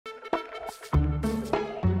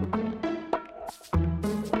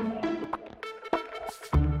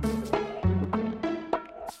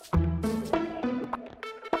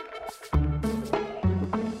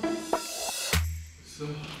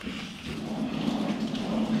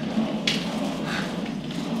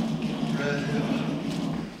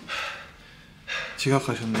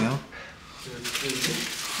지각하셨네요.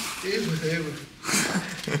 1분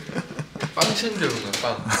빵 챙겨오나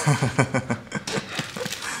빵.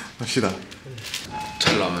 갑시다.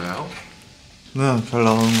 잘 나와요? 네, 잘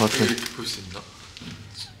나오는 것 같아요. 이렇게 볼 수 있나?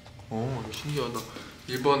 오, 신기하다.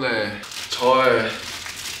 이번에 저의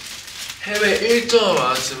해외 일정은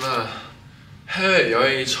많았지만 해외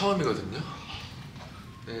여행이 처음이거든요.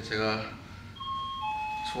 네, 제가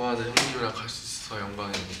좋아하는 형님이랑 갈 수 있어서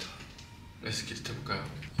영광입니다. 렛츠기릿 해볼까요?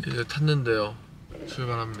 이제 탔는데요.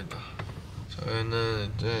 출발합니다.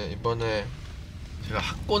 저희는 이제 이번에 제가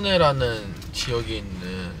하코네라는 지역에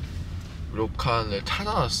있는 료칸을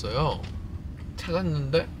찾아놨어요.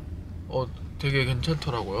 찾았는데 되게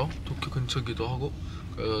괜찮더라고요. 도쿄 근처기도 하고.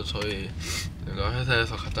 그래서 제가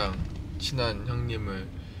회사에서 가장 친한 형님을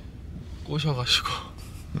꼬셔가지고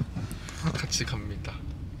같이 갑니다.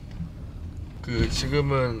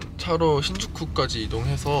 지금은 차로 신주쿠까지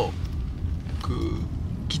이동해서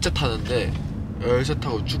기차 타는데 열차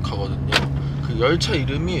타고 쭉 가거든요. 그 열차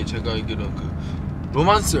이름이 제가 알기로는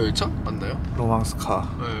로만스 열차? 맞나요?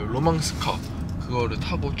 로망스카. 네, 로망스카. 그거를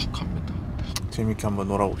타고 쭉 갑니다. 재밌게 한번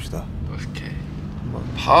놀아봅시다. 이렇게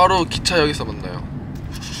바로 기차역에서 만나요.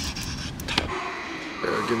 네,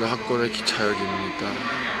 여기는 하코네 기차역입니다.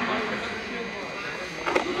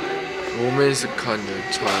 로맨스칸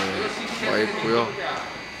열차에 와 있고요.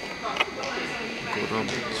 이거를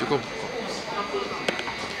한번 찍어볼까?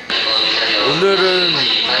 오늘은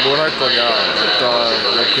뭘 할 거냐? 일단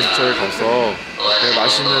역 근처에 가서 되게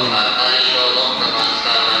맛있는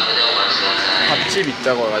밥집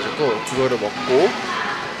있다고 해가지고 그거를 먹고,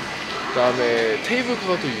 그 다음에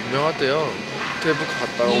테이블카가 또 유명하대요. 테이블카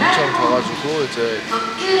갔다가 온천 가가지고 이제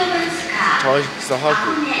저녁 식사하고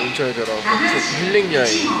온천에 들어가서 힐링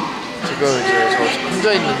여행. 지금 이제 저 혼자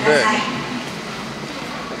있는데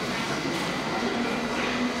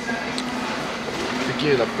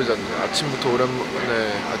느낌이 나쁘지 않네요. 아침부터 오랜만에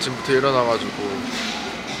아침부터 일어나가지고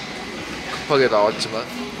급하게 나왔지만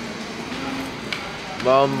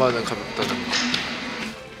마음만은 가볍다는 거.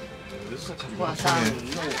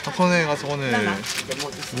 하코네 가서 오늘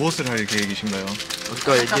무엇을 할 계획이신가요?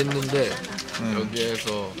 아까 얘기했는데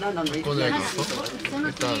여기에서 하코네에 가서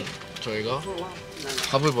일단 저희가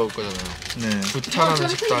밥을 먹을 거잖아요. 네. 부타라는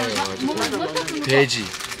식당에 가가지고 돼지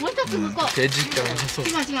식당에 가서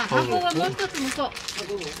밥을 먹고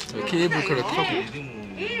케이블카를 타고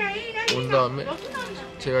온 다음에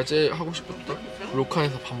제가 제일 하고 싶었던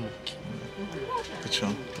료칸에서 밥 먹기. 그쵸.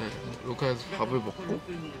 네, 료칸에서 밥을 먹고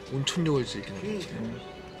온천욕을 즐기는 거지.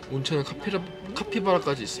 온천에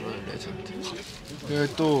카피바라까지 있으면 레전드.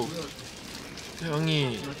 그리고 또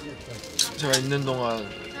형이 제가 있는 동안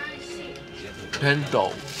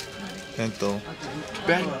벤또를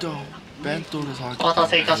사왔기 때문에 お待た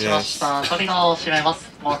せいたしました。扉を閉めます。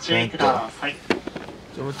ご注意ください。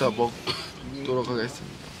 좀 이따 먹도록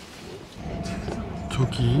하겠습니다.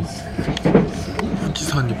 저기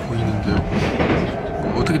후지산이 보이는데요.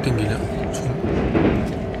 어떻게 땡기냐?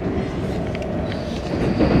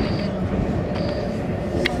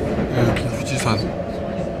 여기 후지산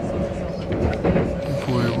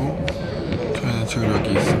보이고 저희는 지금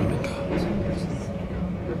여기 있습니다.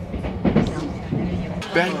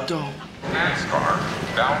 벤또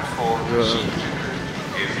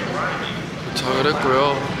도착을 했고요.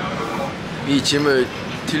 이 짐을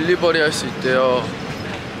딜리버리 할 수 있대요.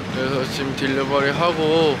 그래서 짐 딜리버리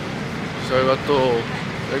하고 저희가 또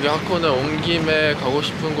여기 하코네 온 김에 가고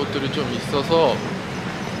싶은 곳들이 좀 있어서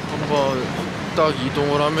한번 딱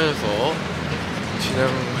이동을 하면서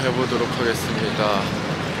진행해 보도록 하겠습니다.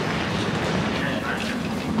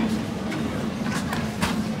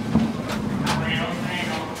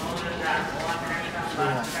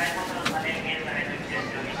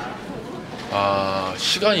 아,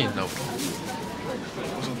 시간이 있나 보다.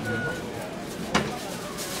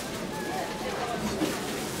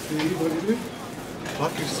 딜리버리를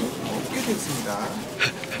맡길 수 없게 됐습니다.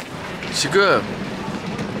 지금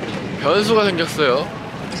변수가 생겼어요.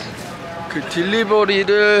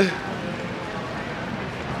 딜리버리를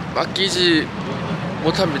맡기지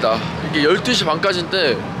못합니다. 이게 12시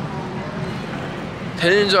반까지인데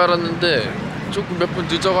되는 줄 알았는데 조금 몇 분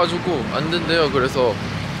늦어가지고 안 된대요. 그래서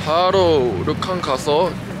바로 료칸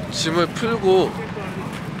가서 짐을 풀고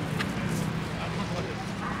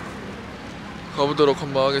가보도록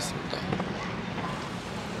한번 하겠습니다.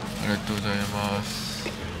 아리가또우고자이마스.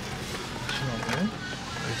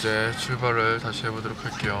 이제 출발을 다시 해보도록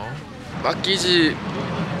할게요. 맡기지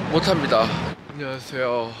못합니다.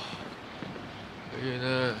 안녕하세요.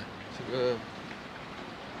 여기는 지금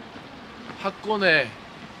하코네라는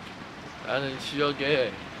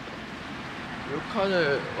지역에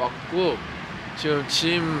료칸을 왔고 지금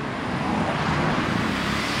짐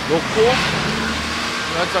놓고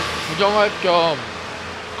살짝 구경할 겸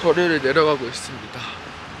거리를 내려가고 있습니다.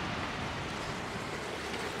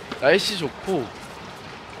 날씨 좋고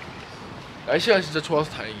날씨가 진짜 좋아서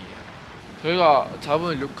다행이에요. 저희가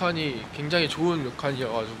잡은 료칸이 굉장히 좋은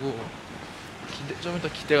료칸이어가지고 좀 이따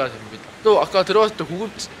기대가 됩니다. 또 아까 들어갔을 때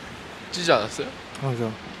고급지지 않았어요? 맞아.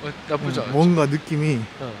 나쁘지 않았죠? 뭔가 느낌이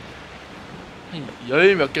한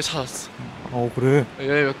열 몇 개 찾았어. 그래?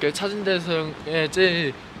 열 몇 개 찾은 데서에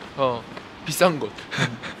제일 비싼 곳.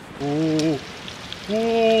 오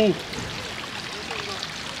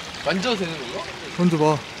만져도 되는 건가?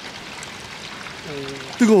 만져봐.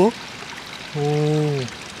 뜨거워? 오.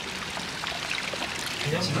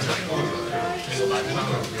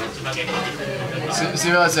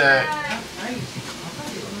 스미마셍.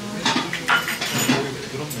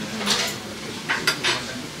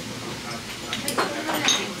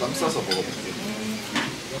 땀 싸서 먹어볼게.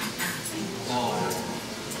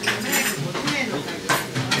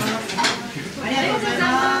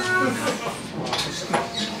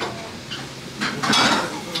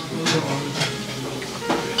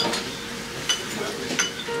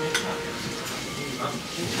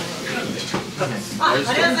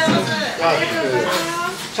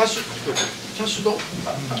 차슈동?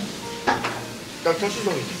 딱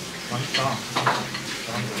차슈동이지. 맛있다.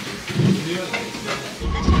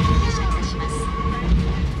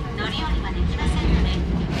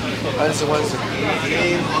 환승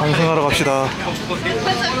환승하러 갑시다.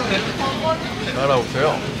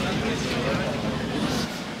 알아보세요.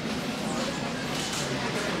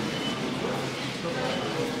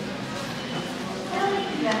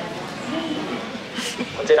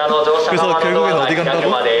 こちらの乗車側のドアが開く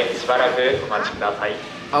までしばらくお待ちください。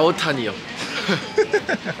 아오타니요.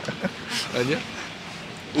 아니야?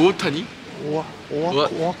 오타니?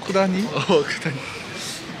 오와쿠다니? 오와쿠다니.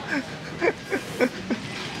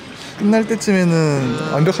 끝날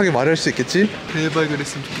때쯤에는 완벽하게 말할 수 있겠지? 대박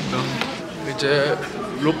그랬으면 좋겠다. 이제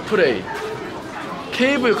로프레이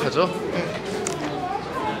케이블카죠?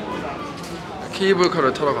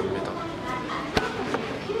 케이블카를 타러 갑니다.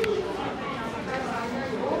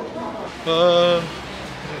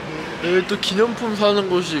 여기 또 기념품 사는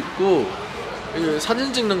곳이 있고 여기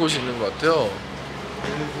사진 찍는 곳이 있는 것 같아요.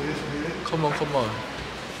 컴온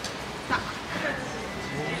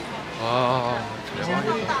와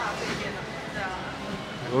대박이다.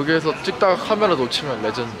 여기에서 찍다가 카메라 놓치면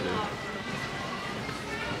레전드.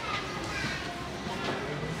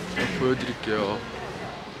 보여드릴게요.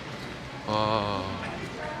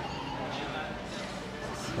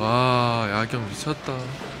 와 야경 미쳤다.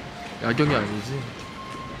 야경이 아니지.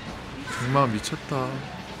 정말 미쳤다.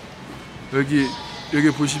 여기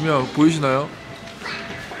보시면 보이시나요?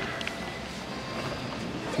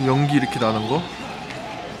 연기 이렇게 나는 거?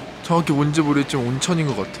 정확히 뭔지 모르겠지만 온천인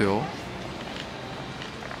것 같아요.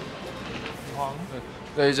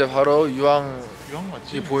 네, 이제 바로 유황이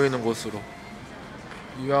보이는 곳으로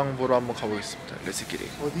유황 보러 한번 가보겠습니다. 렛츠기릿.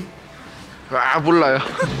 어디? 몰라요.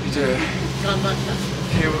 이제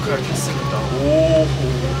케이블카를 탔습니다. 오.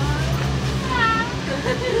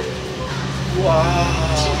 와.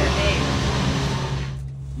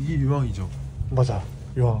 이게 유황이죠? 맞아.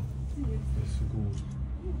 유황.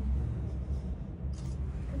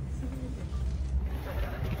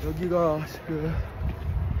 여기가 지금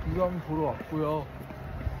유황 보러 왔고요.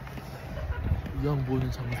 유황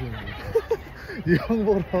보는 장소입니다. 유황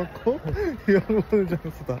보러 왔고 유황 보는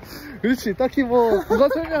장소다. 그렇지. 딱히 뭐가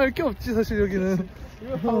설명할 게 없지 사실 여기는.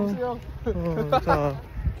 자,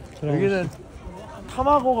 여기는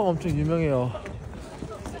타마고가 엄청 유명해요.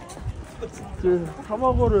 그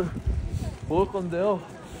타마고를 먹을 건데요.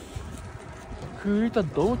 일단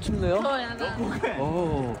너무 춥네요.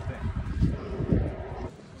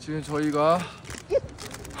 지금 저희가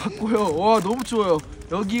왔고요. 와 너무 추워요.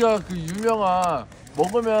 여기가 그 유명한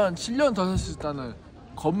먹으면 7년 더 살 수 있다는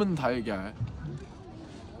검은 달걀,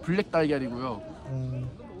 블랙 달걀이고요.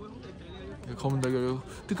 검은 달걀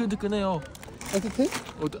뜨끈뜨끈해요. 따뜻해?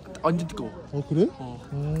 완전 뜨거워. 그래?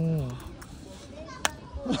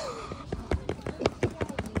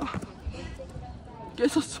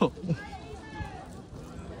 깼었어.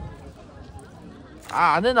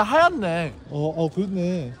 안에는 하얗네.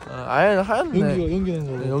 그렇네. 안에는 하얗네. 연기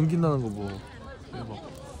나는 거. 연기 나는 거 뭐. 대박.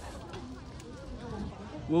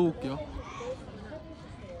 먹어볼게요.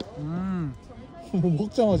 뭐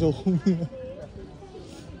먹자마자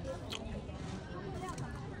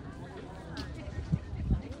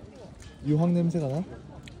유황 냄새가 나?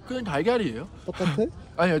 그냥 달걀이에요. 똑같아?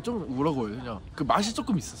 아니요, 좀 뭐라고 해요. 그냥 그 맛이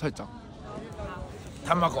조금 있어, 살짝.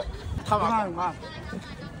 타마고.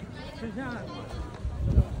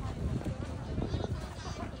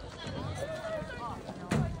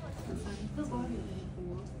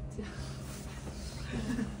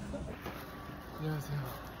 안녕하세요.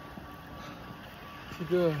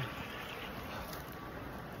 지금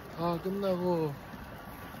다 끝나고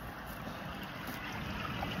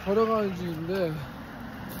걸어가는 중인데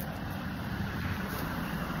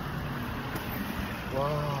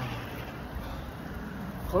와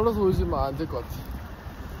걸어서 오시면 안 될 것 같아.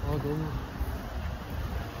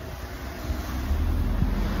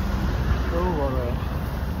 너무 멀어요.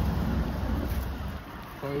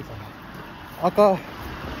 거의 다. 아까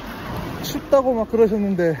춥다고 막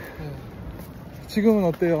그러셨는데 네. 지금은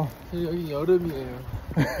어때요? 여기 여름이에요.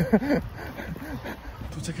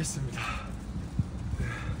 도착했습니다.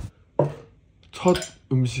 첫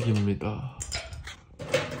음식입니다.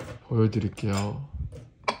 보여드릴게요.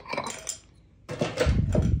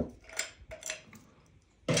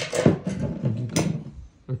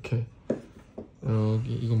 이렇게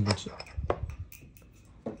여기 이건 뭐지?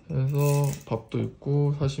 그래서 밥도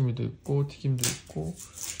있고 사시미도 있고 튀김도 있고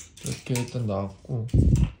이렇게 일단 나왔고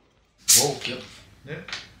먹어볼게요. 네?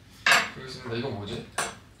 그렇습니다. 이건 뭐지?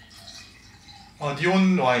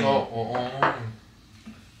 니온 와인.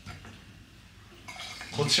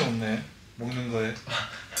 거침없네 먹는 거에.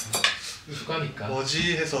 습관이니까.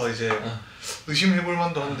 뭐지 해서 이제 의심해볼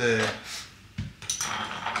만도 한데.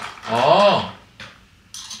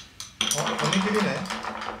 본인들이네.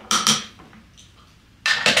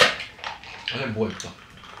 안에 뭐가 있다.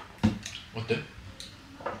 어때?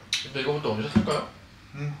 근데 이거부터 먼저 살까요?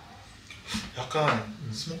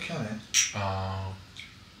 약간 스모키하네.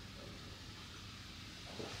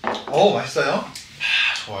 맛있어요?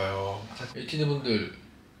 좋아요. 에이티즈 분들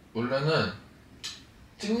원래는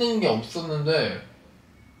찍는 게 없었는데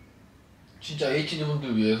진짜 에이티즈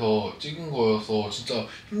분들 위해서 찍은 거여서 진짜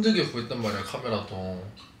힘들게 구했단 말이야.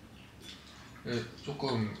 카메라도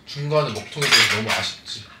조금 중간에 먹통이 돼서 너무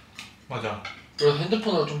아쉽지. 맞아. 그래서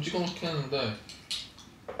핸드폰으로 좀 찍어놓긴 했는데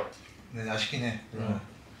네, 아쉽긴 해.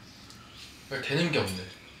 되는 게 없네.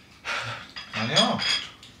 아니야.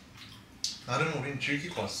 나름 우린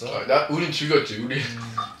즐기고 왔어. 우린 즐겼지. 우리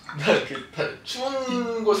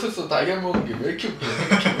추운 곳에서 달걀 먹은 게 왜 이렇게 웃겨.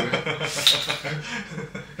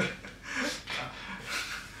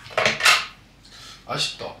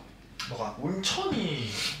 아쉽다. 뭐가?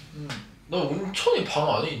 온천이 나 온천이 방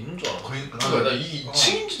안에 있는 줄 알아. 그러니까 나 이게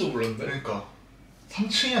 2층인지도 몰랐는데. 그러니까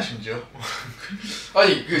 3층이야 심지어.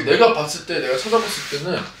 아니 내가 봤을 때 내가 찾아봤을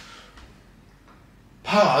때는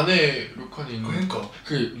방 안에 료칸이 있는. 그러니까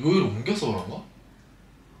요일 옮겨서 그런가?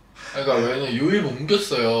 그러니까 왜냐면 요일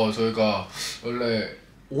옮겼어요. 저희가 원래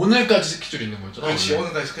오늘까지 스케줄이 있는 거였잖아. 그렇지.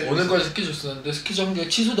 오늘까지 스케줄 있었는데 스케줄 한 개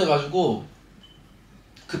취소돼가지고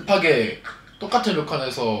급하게 똑같은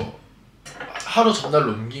료칸에서 하루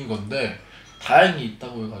전날로 옮긴 건데 다행히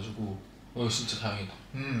있다고 해가지고 진짜 다행이다.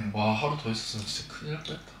 와 하루 더 있었으면 진짜 큰일 날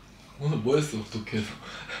뻔했다. 오늘 뭐 했어 어떻게 해서?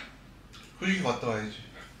 솔직히 갔다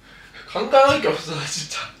와야지. 간단할 게 없어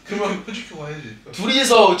진짜. 그러면 솔직히 와야지.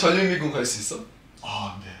 둘이서 전용미군 갈 수 있어?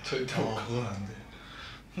 안 돼. 절대 못 가. 그건 안 돼.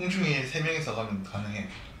 홍중이 3명이서 가면 가능해.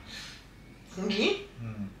 홍중이?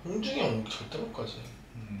 홍중이 형 절대 못 가지.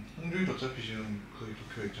 홍중이도 어차피 지금 거기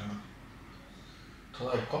도쿄에 있잖아.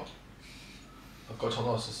 전화해볼까? 아까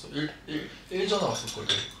전화 왔었어. 일전화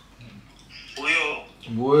왔었거든.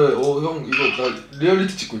 뭐해? 형 이거 나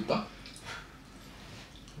리얼리티 찍고 있다?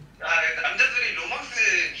 남자들이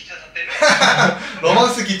로망스 기차 탔대며?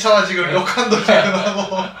 로망스 기차와 지금 료칸도 지금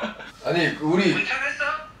하고. 아니 우리 문창했어?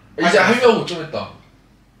 이제 하려고 좀 했다.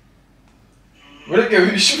 왜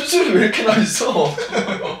이렇게 심술이 왜 이렇게 나 있어?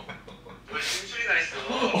 왜 심술이 나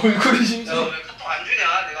있어? 얼굴이 심술. 야, 왜 카톡 안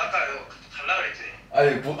주냐? 내가 아까 카톡 달라 그랬지. 아니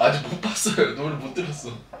아직 못 봤어요. 노래 못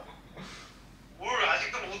들었어. 뭘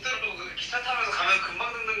아직도 못 들어도 그 기차 타면서 가면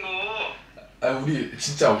금방 듣는 거. 우리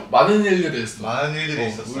진짜 많은 일들이 했어. 많은 일들이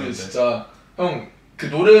있었어. 우리 진짜 형 그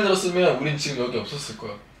노래 들었으면 우린 지금 여기 없었을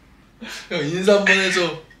거야. 형 인사 한번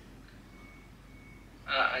해줘.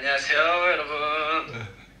 안녕하세요 여러분.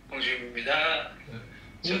 봉주입니다.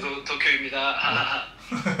 저도 도쿄입니다.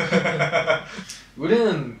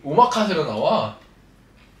 우리는 오마카세로 나와.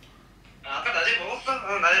 아까 낮에 먹었어?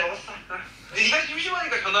 낮에 먹었어. 네가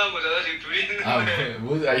심심하니까 전화한 거잖아. 지금 둘이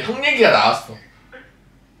있는데. 아니 형 얘기가 나왔어.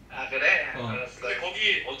 그래? 알았어. 근데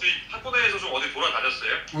거기 어디 학교내에서 좀 어디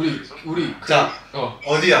돌아다녔어요? 우리 자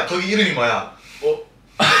어디야? 거기 이름이 뭐야?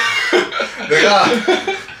 내가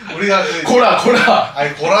우리가 고라.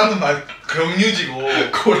 아니 고라는 말 경유지고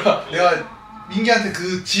고라. 내가 민기한테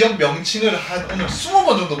그 지역 명칭을 한 오늘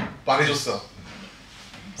 20번 정도 말해줬어.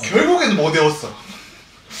 결국에는 못 외웠어.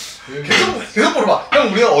 계속 물어봐.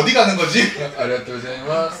 형 우리가 어디 가는 거지? 아리가또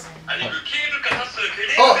고자이마스. 아니 그 케이블카 탔어요.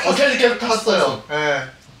 어제 계속 탔어요. 예.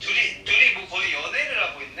 둘이 뭐 거의 연애를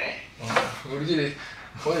하고 있네. 우리끼리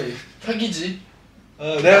거의 사귀지.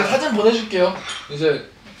 내가 사진 보내줄게요. 이제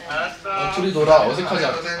알았어. 둘이 놀아. 어색하지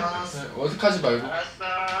않아. 어색하지 말고.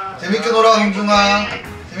 알았어. 재밌게 놀아 홍중아.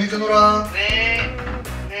 재밌게 놀아. 네.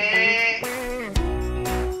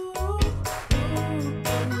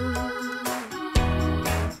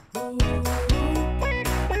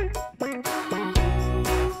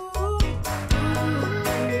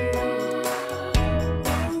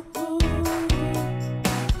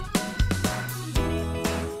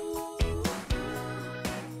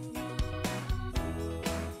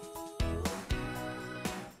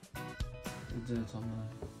 이제 저는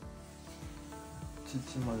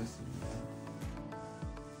지침하겠습니다.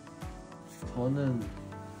 저는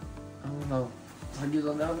항상 자기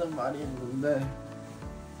전에 하는 말이 있는데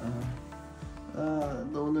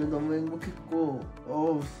나 오늘 너무 행복했고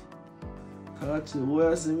다같이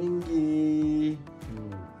오야스 민기.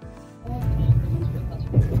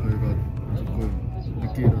 저희가 조금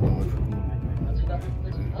늦게 일어나가지고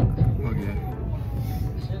급하게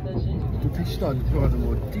또 택시도 안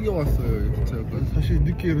태워가지고 뛰어왔어요. 기차역까지. 사실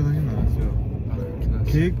늦게 일어나진 않았어요.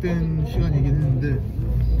 계획된 시간이긴 했는데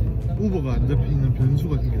우버가 안 잡히는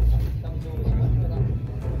변수가 생겼어.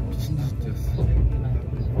 미친 듯이 뛰었어.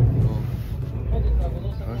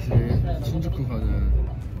 다시 신주쿠 가는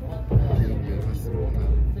비행기에 탔습니다.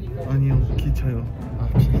 아니요, 기차요.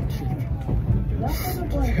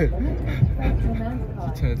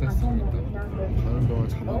 기차에 탔습니다. 가는 동안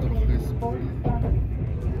자보도록 하겠습니다.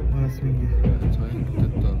 알았습니다.